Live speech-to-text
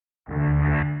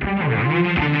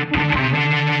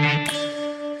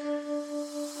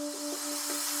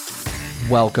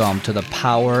Welcome to the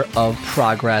Power of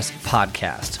Progress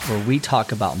podcast, where we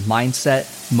talk about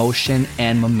mindset, motion,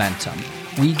 and momentum.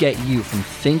 We get you from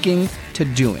thinking to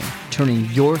doing, turning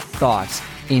your thoughts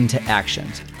into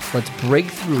actions. Let's break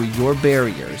through your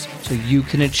barriers so you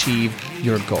can achieve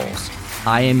your goals.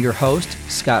 I am your host,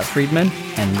 Scott Friedman,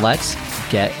 and let's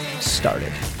get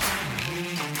started.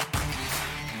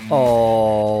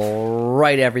 All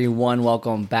right, everyone,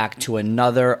 welcome back to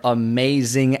another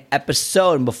amazing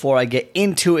episode. And before I get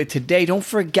into it today, don't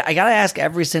forget, I got to ask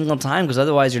every single time, because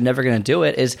otherwise you're never going to do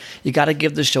it, is you got to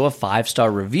give the show a 5-star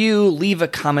review, leave a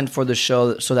comment for the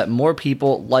show so that more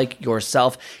people like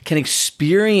yourself can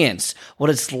experience what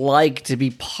it's like to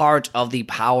be part of the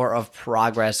Power of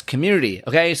Progress community.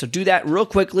 Okay, so do that real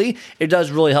quickly. It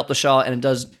does really help the show, and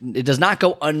it does not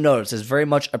go unnoticed. It's very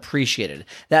much appreciated.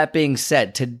 That being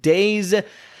said,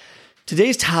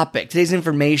 Today's topic, today's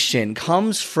information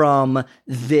comes from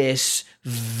this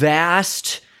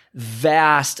vast,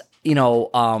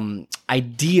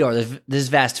 idea, or this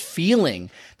vast feeling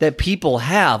that people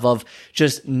have of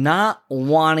just not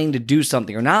wanting to do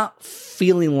something, or not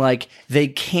feeling like they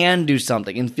can do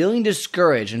something, and feeling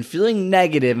discouraged and feeling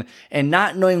negative and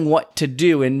not knowing what to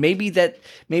do. And maybe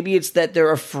it's that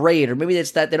they're afraid, or maybe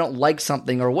it's that they don't like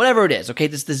something, or whatever it is. Okay,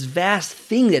 this vast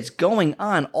thing that's going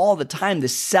on all the time, the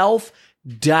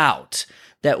self-doubt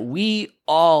that we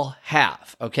all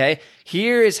have, okay?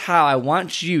 Here is how I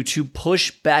want you to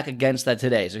push back against that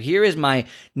today. So here is my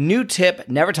new tip.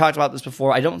 Never talked about this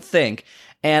before, I don't think.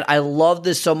 And I love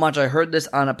this so much. I heard this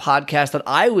on a podcast that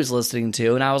I was listening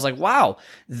to, and I was like, wow,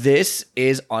 this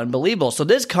is unbelievable. So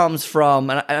this comes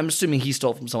from, and I'm assuming he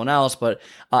stole it from someone else, but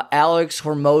Alex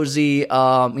Hormozi,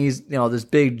 he's this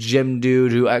big gym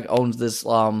dude who owns this,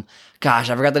 I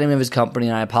forgot the name of his company,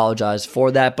 and I apologize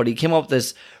for that, but he came up with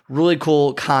this really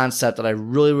cool concept that I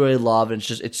really, really love. And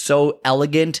it's so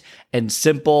elegant and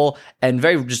simple and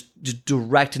very just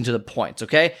direct and to the points,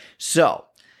 okay? So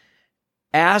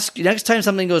ask, next time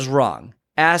something goes wrong,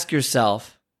 ask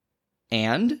yourself,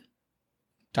 and ...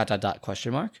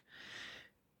 question mark.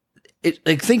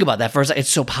 Think about that for a second. It's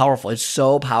so powerful. It's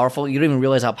so powerful. You don't even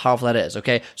realize how powerful that is,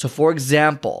 okay? So for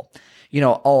example,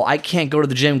 I can't go to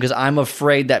the gym because I'm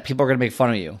afraid that people are going to make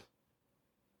fun of you.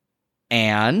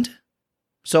 And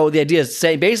so the idea is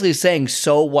basically saying,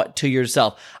 so what to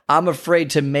yourself? I'm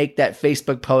afraid to make that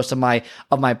Facebook post of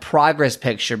my progress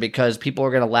picture because people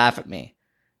are going to laugh at me.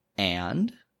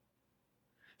 And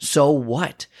so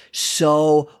what?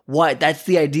 So what? That's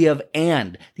the idea of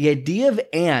and. The idea of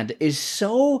and is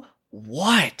so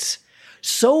what?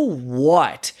 So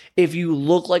what if you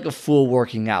look like a fool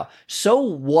working out? So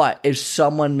what if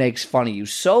someone makes fun of you?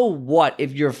 So what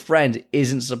if your friend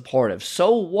isn't supportive?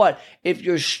 So what if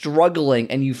you're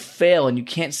struggling and you fail and you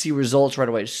can't see results right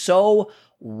away? So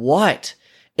what?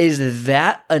 Is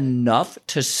that enough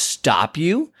to stop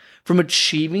you from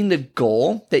achieving the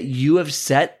goal that you have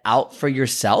set out for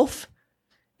yourself?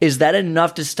 Is that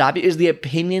enough to stop you? Is the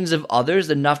opinions of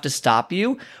others enough to stop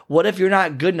you? What if you're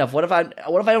not good enough? What if I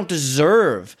don't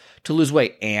deserve to lose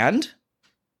weight? And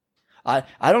I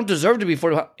don't deserve to be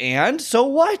 45. And so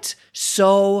what?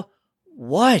 So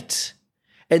what?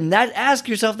 And ask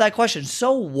yourself that question.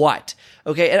 So what?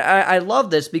 Okay, and I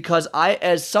love this because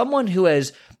as someone who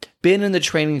has been in the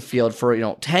training field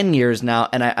for 10 years now,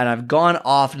 and I've gone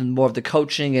off into more of the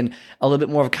coaching and a little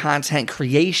bit more of content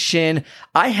creation,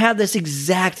 I had this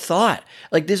exact thought.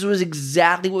 Like, this was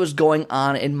exactly what was going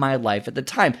on in my life at the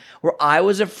time, where I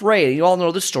was afraid. You all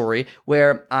know the story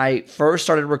where I first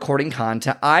started recording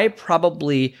content. I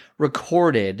probably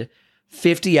recorded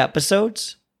 50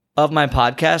 episodes of my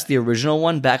podcast, the original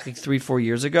one, back like 3-4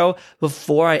 years ago,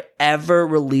 before I ever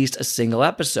released a single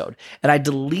episode. And I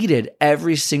deleted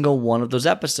every single one of those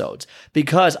episodes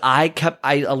because I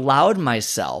allowed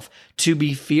myself to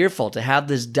be fearful, to have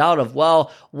this doubt of, well,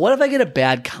 what if I get a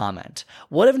bad comment?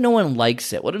 What if no one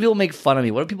likes it? What if people make fun of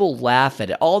me? What if people laugh at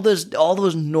it? All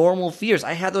those normal fears.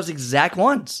 I had those exact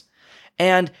ones.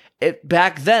 And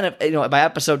back then, by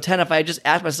episode 10, if I just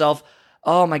asked myself,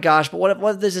 oh my gosh, but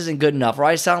what if this isn't good enough? Or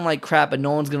I sound like crap and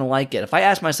no one's going to like it. If I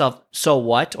ask myself, so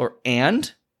what? Or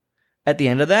and at the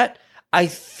end of that, I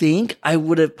think I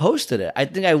would have posted it. I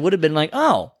think I would have been like,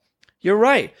 oh, you're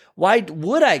right. Why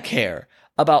would I care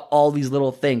about all these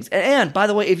little things? And by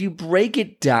the way, if you break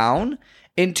it down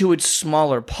into its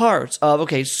smaller parts of,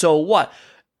 okay, so what?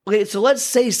 Okay, so let's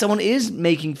say someone is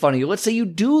making fun of you. Let's say you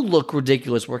do look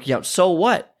ridiculous working out. So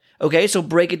what? Okay, so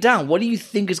break it down. What do you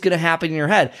think is going to happen in your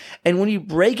head? And when you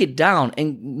break it down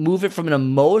and move it from an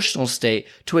emotional state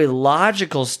to a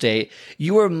logical state,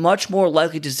 you are much more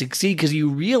likely to succeed because you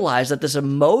realize that this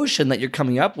emotion that you're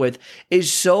coming up with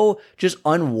is so just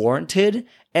unwarranted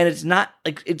and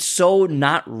it's so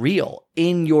not real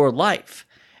in your life.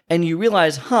 And you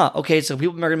realize, okay, so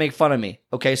people are going to make fun of me.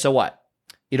 Okay, so what?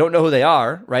 You don't know who they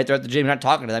are, right? They're at the gym, you're not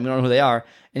talking to them, you don't know who they are.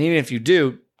 And even if you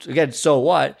do, again, so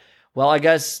what? Well, I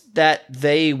guess that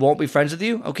they won't be friends with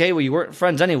you. Okay, well, you weren't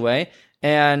friends anyway.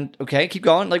 And okay, keep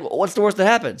going. Like, what's the worst that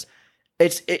happens?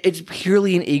 It's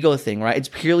purely an ego thing, right? It's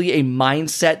purely a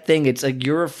mindset thing. It's like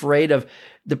you're afraid of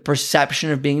the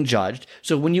perception of being judged.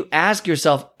 So when you ask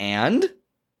yourself,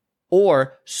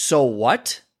 or so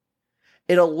what?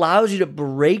 It allows you to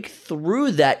break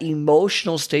through that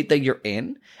emotional state that you're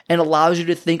in and allows you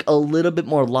to think a little bit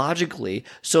more logically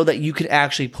so that you can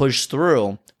actually push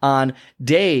through on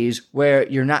days where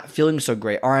you're not feeling so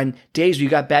great or on days where you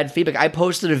got bad feedback. I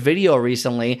posted a video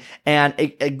recently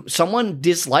and someone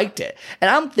disliked it.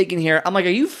 And I'm thinking here, I'm like, are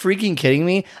you freaking kidding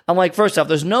me? I'm like, first off,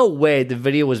 there's no way the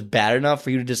video was bad enough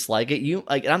for you to dislike it.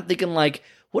 And I'm thinking like,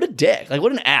 what a dick. Like,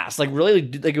 what an ass. Like, really,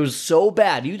 like, it was so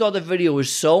bad. You thought the video was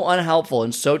so unhelpful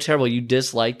and so terrible. You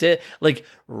disliked it. Like,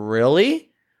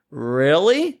 really?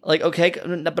 Really? Like, okay.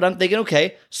 But I'm thinking,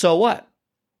 okay, so what?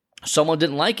 Someone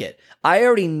didn't like it. I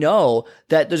already know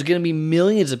that there's going to be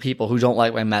millions of people who don't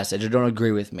like my message or don't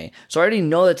agree with me. So I already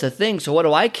know that's a thing. So what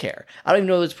do I care? I don't even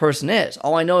know who this person is.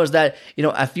 All I know is that,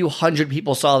 a few hundred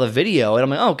people saw the video and I'm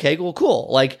like, oh, okay, cool.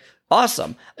 Like,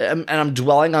 awesome. And I'm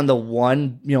dwelling on the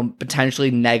one, potentially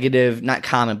negative, not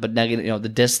comment, but negative, the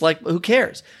dislike. Who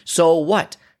cares? So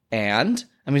what? And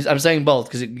I'm saying both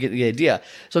because you get the idea.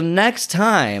 So next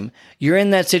time you're in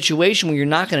that situation where you're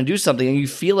not going to do something and you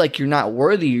feel like you're not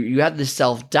worthy, you have this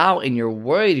self-doubt and you're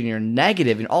worried and you're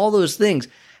negative and all those things,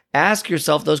 ask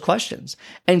yourself those questions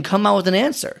and come out with an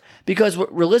answer. Because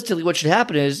realistically, what should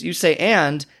happen is you say,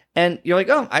 and you're like,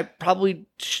 oh, I probably,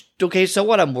 okay, so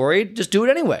what? I'm worried. Just do it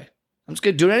anyway. I'm just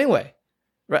going to do it anyway,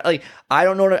 right? Like, I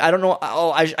don't know.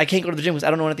 I can't go to the gym because I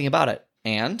don't know anything about it.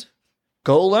 And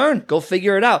go learn, go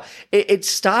figure it out. It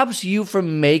stops you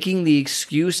from making the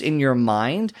excuse in your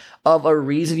mind of a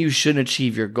reason you shouldn't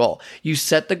achieve your goal. You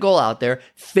set the goal out there,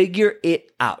 figure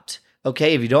it out.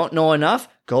 Okay, if you don't know enough,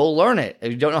 go learn it.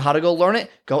 If you don't know how to go learn it,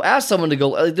 go ask someone to go.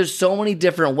 Like, there's so many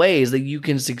different ways that you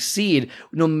can succeed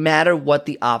no matter what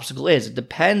the obstacle is. It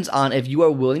depends on if you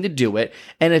are willing to do it.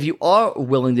 And if you are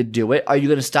willing to do it, are you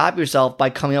going to stop yourself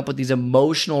by coming up with these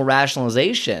emotional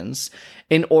rationalizations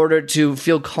in order to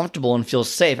feel comfortable and feel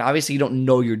safe? Obviously, you don't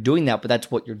know you're doing that, but that's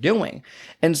what you're doing.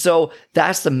 And so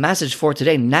that's the message for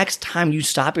today. Next time you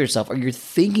stop yourself or you're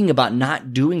thinking about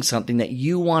not doing something that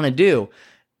you want to do,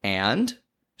 and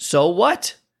so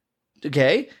what?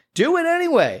 Okay, do it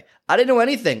anyway. I didn't know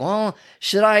anything. Well,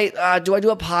 should I, do I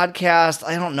do a podcast?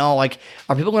 I don't know. Like,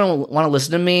 are people going to want to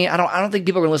listen to me? I don't think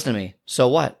people are going to listen to me. So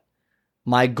what?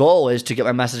 My goal is to get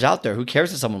my message out there. Who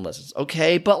cares if someone listens?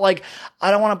 Okay, but like,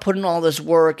 I don't want to put in all this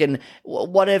work. And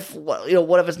what if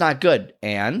it's not good?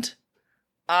 And,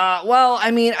 I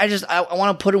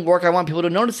want to put in work. I want people to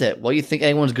notice it. Well, you think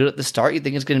anyone's good at the start? You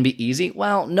think it's going to be easy?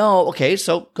 Well, no. Okay,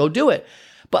 so go do it.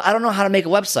 But I don't know how to make a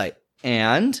website.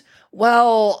 And,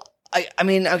 well, I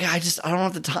don't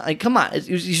have the time. Like, come on.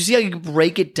 You see how you can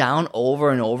break it down over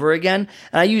and over again?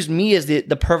 And I use me as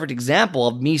the perfect example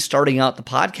of me starting out the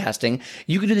podcasting.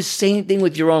 You can do the same thing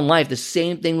with your own life, the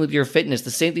same thing with your fitness,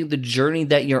 the same thing with the journey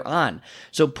that you're on.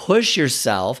 So push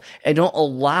yourself and don't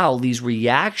allow these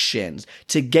reactions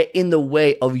to get in the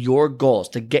way of your goals,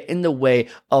 to get in the way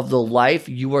of the life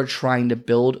you are trying to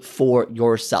build for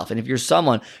yourself. And if you're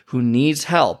someone who needs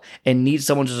help and needs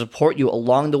someone to support you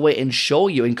along the way and show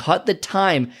you and cut the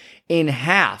time in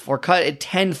half or cut it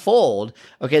tenfold,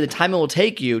 okay, the time it will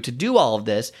take you to do all of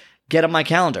this, get on my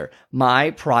calendar,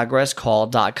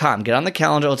 myprogresscall.com. Get on the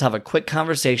calendar. Let's have a quick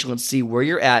conversation. Let's see where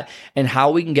you're at and how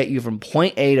we can get you from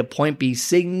point A to point B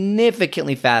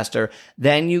significantly faster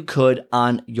than you could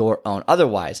on your own.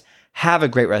 Otherwise, have a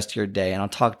great rest of your day, and I'll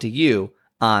talk to you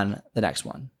on the next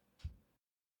one.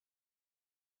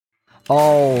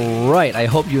 All right. I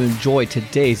hope you enjoyed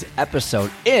today's episode.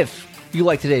 If you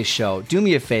like today's show, do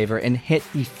me a favor and hit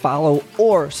the follow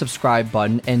or subscribe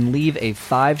button and leave a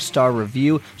 5-star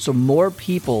review so more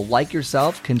people like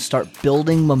yourself can start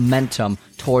building momentum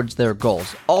towards their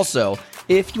goals. Also,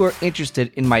 if you are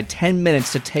interested in my 10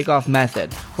 minutes to take off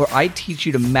method, where I teach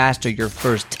you to master your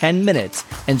first 10 minutes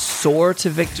and soar to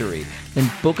victory, then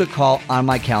book a call on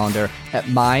my calendar at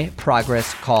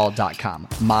myprogresscall.com.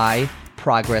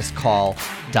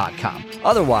 myprogresscall.com.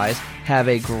 Otherwise, Have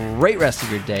a great rest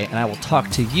of your day, and I will talk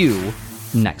to you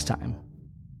next time.